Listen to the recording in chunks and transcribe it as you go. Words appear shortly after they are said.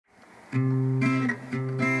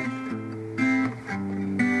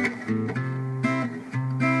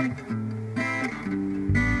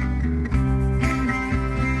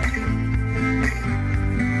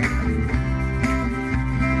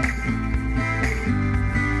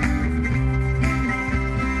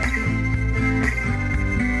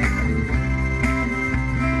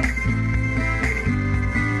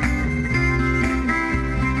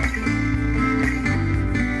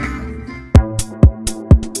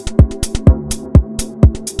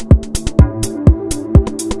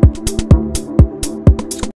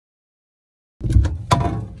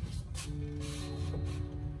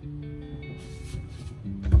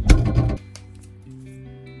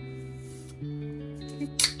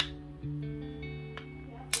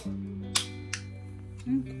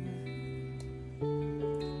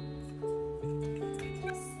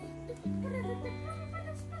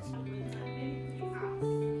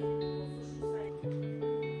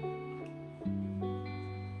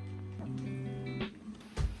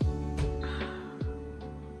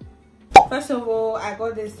First of all, I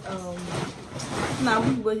got this this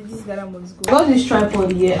guy must go. I got this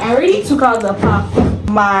tripod here. I already took out the pack.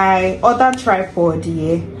 My other tripod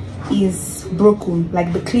here is broken,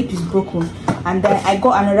 like the clip is broken, and then I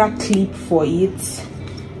got another clip for it.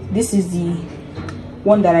 This is the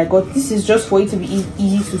one that I got. This is just for it to be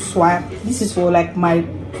easy to swap. This is for like my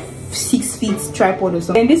 6 feet tripod or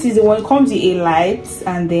something. And this is the one, it comes with a light,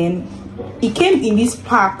 and then it came in this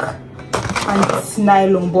pack and it's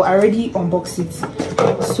nylon, but I already unboxed it.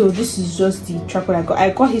 So this is just the tripod I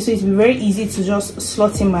got here, so it's very easy to just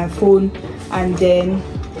slot in my phone and then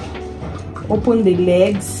open the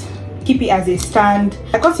legs, keep it as a stand.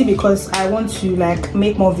 I got it because I want to like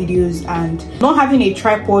make more videos, and not having a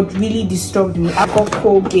tripod really disturbed me. I got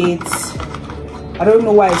Colgate. I don't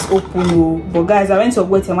know why it's open, but guys, I went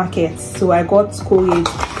to a market, so I got Colgate.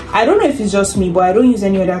 I don't know if it's just me, but I don't use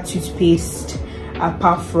any other toothpaste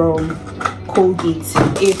apart from Colgate.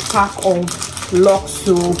 A pack of Lux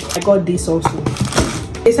soap. I got this also.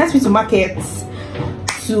 They sent me to markets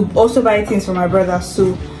to also buy things for my brother,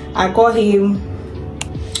 so I got him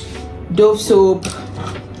Dove soap.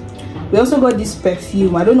 We also got this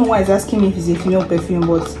perfume. I don't know why he's asking me if it's a female perfume,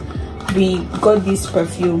 but we got this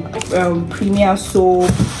perfume. Premier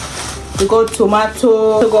soap. We got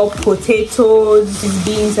tomato. We got potatoes. This is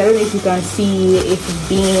beans. I don't know if you can see if it's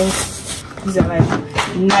beans. These are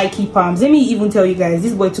like Nike palms. Let me even tell you guys,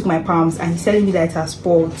 this boy took my palms and he's telling me that it has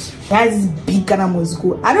spoiled. He has this big Ghana must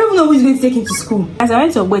go. I don't even know who's going to take him to school. As I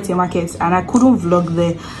went to Ogbete market and I couldn't vlog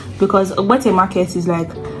there because Ogbete market is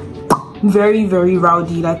like very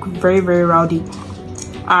rowdy, like very rowdy,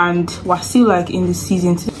 and we're still like in the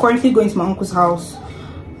season. Currently going to my uncle's house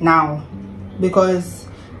now because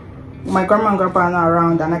my grandma and grandpa are not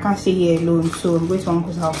around and I can't stay here alone, so I'm going to my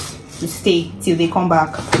uncle's house to stay till they come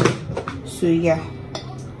back. So yeah,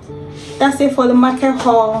 that's it for the market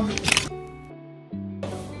haul.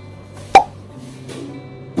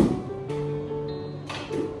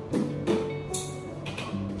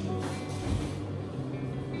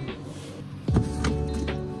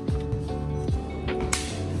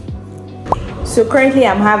 So currently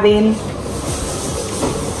I'm having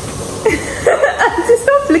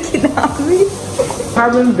stop looking at me.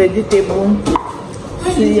 Having vegetable.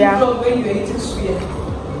 So yeah.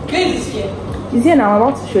 You see now I'm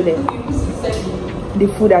about to show them the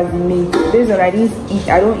food has been made. Based on I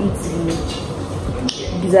don't eat the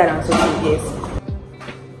gizzard and sausage, yes.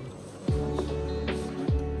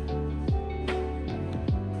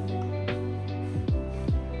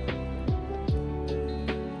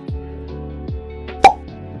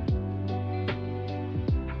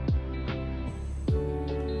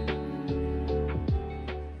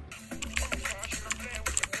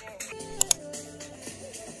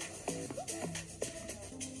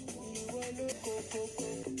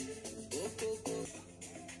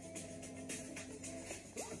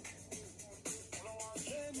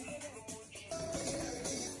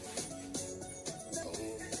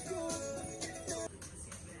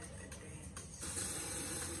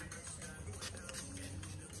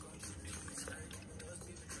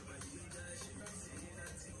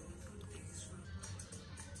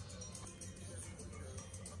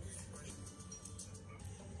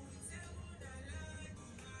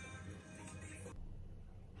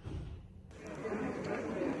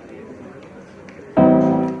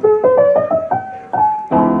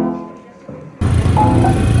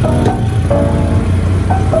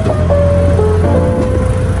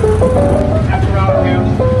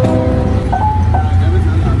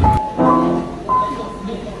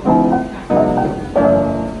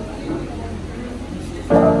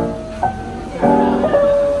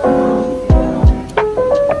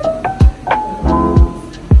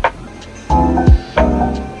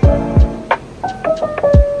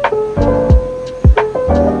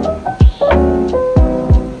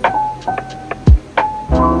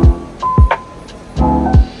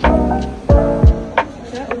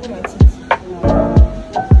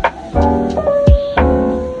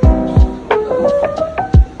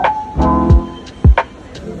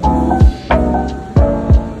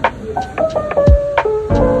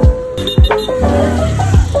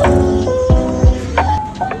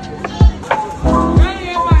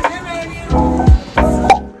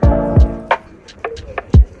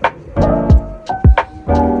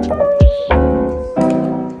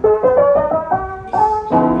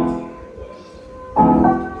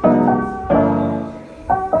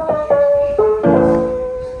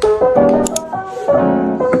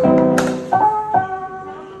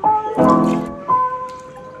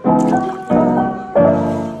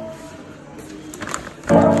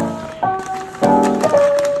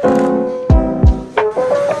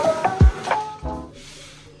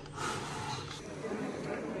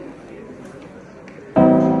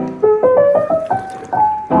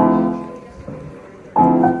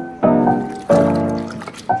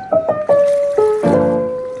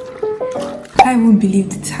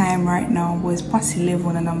 the time right now, but it's past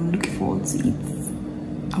 11 and I'm looking forward to it.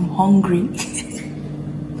 I'm hungry.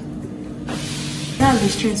 Now the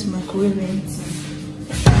straight to microwave anything.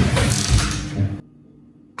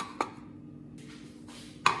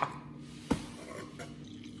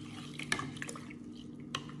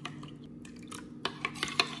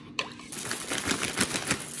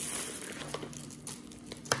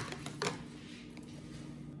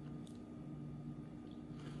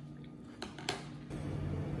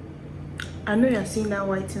 I know you're seeing that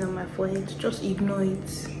white thing on my forehead, just ignore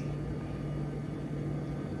it.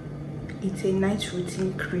 It's a night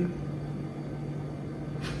routine cream.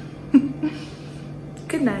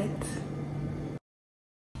 Good night.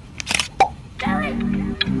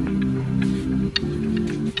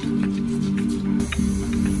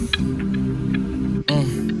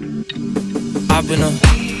 I've been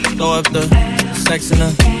throw up the sex in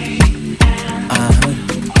her.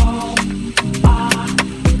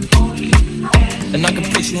 And I can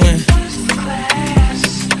put you in.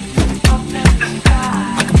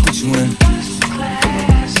 I can put you in.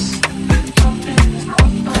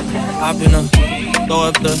 I've been throw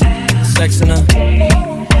up the sex in her.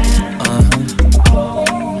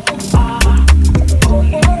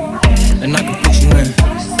 And I can put you in.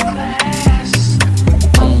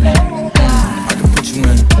 I can put you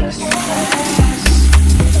in.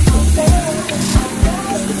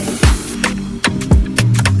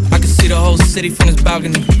 I can see the whole city from this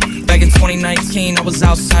balcony. Back in 2019, I was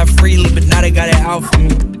outside freely, but now they got it out for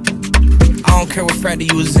me. I don't care what frat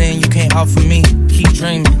you was in, you can't out for me. Keep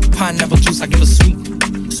dreaming, pineapple juice, I give a sweet,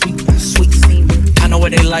 sweet, sweet semen. I know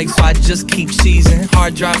what they like, so I just keep cheesing.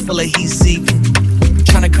 Hard drive full of heat seeking.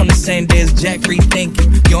 Tryna come the same day as Jack,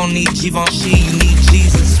 rethinking. You don't need Givenchy, you need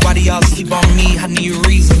Jesus. Why do y'all sleep on me? I need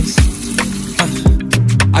reasons.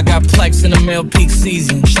 I got plex in the mail peak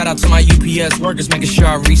season. Shout out to my UPS workers, making sure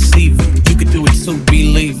I receive it. You could do it too,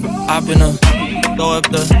 believe it. I've been throw up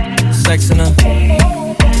the sex in her.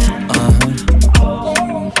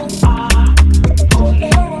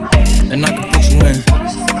 And I can put you in.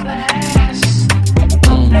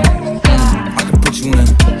 I can put you in.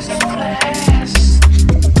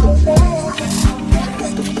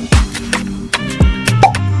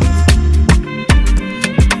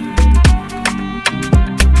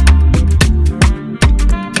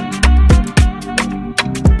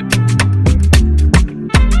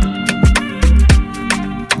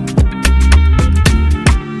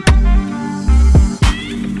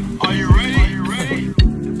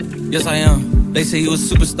 Yes, I am. They say you a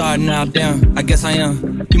superstar, now damn, I guess I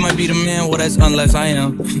am. You might be the man, well that's unless I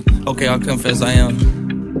am. Okay, I'll confess I am.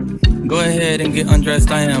 Go ahead and get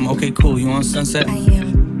undressed, I am. Okay, cool, you on Sunset? I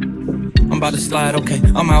am. I'm about to slide, okay,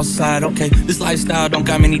 I'm outside, okay. This lifestyle don't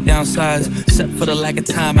got many downsides. Except for the lack of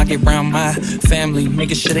time I get around my family,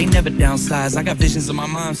 making sure they never downsize. I got visions in my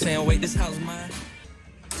mind saying, wait, this house mine.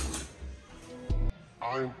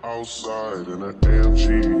 I'm outside in an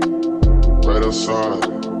AMG, right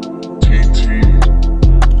outside. TT,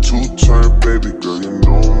 two-turn baby girl, you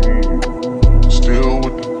know me. Still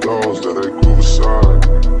with the dogs that I grew beside.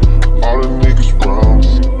 All the niggas round me,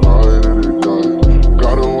 right and they die.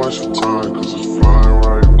 Gotta watch the time, cause it's flying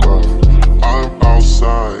right by. I'm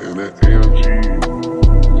outside in an AMG,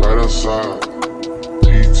 right outside.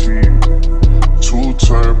 TT,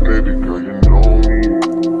 two-turn baby girl, you know me.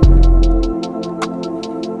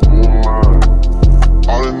 Who am I?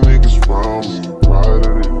 All the niggas round me, right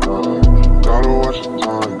and they die. Gotta watch the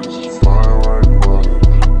time, cause it's flying right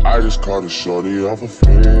by. I just caught a shorty off a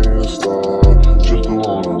Finsta. Just the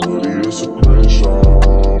one I'm really, it's a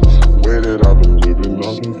crenshaw. Way that I've been living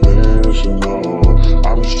unconventional.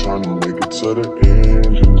 I'm just trying to make it to the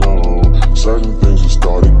end, you know. Certain things have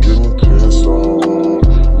started getting pissed off.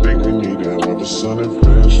 Think we need to have a sun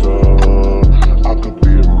adventure. I could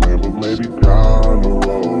be a man, but maybe down the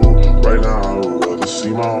road. Right now I would rather see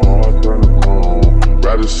my heart turn to chrome.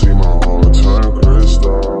 Rather see my heart turn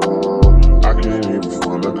crystal. I can't even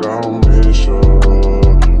front like I don't miss you.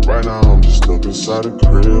 Right now I'm just stuck inside the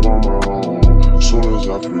crib on my own. Soon as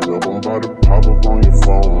I free up, I'm about to pop up on your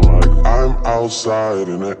phone. Like I'm outside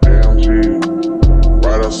in an AMG,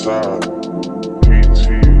 right outside. PT,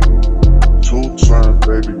 two-turn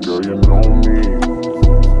baby girl, you know me.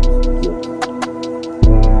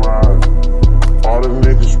 Who am I? All the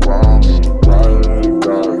niggas round me, right and they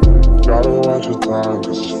die. Gotta watch the time,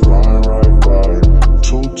 cause it's flying right by.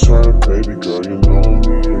 Two-turn baby girl, you know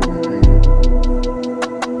me.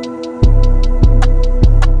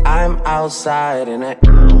 I'm outside in it.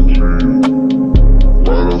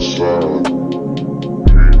 Right outside.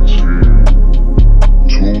 PT,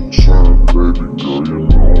 two-turn baby girl, you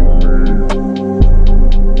know me.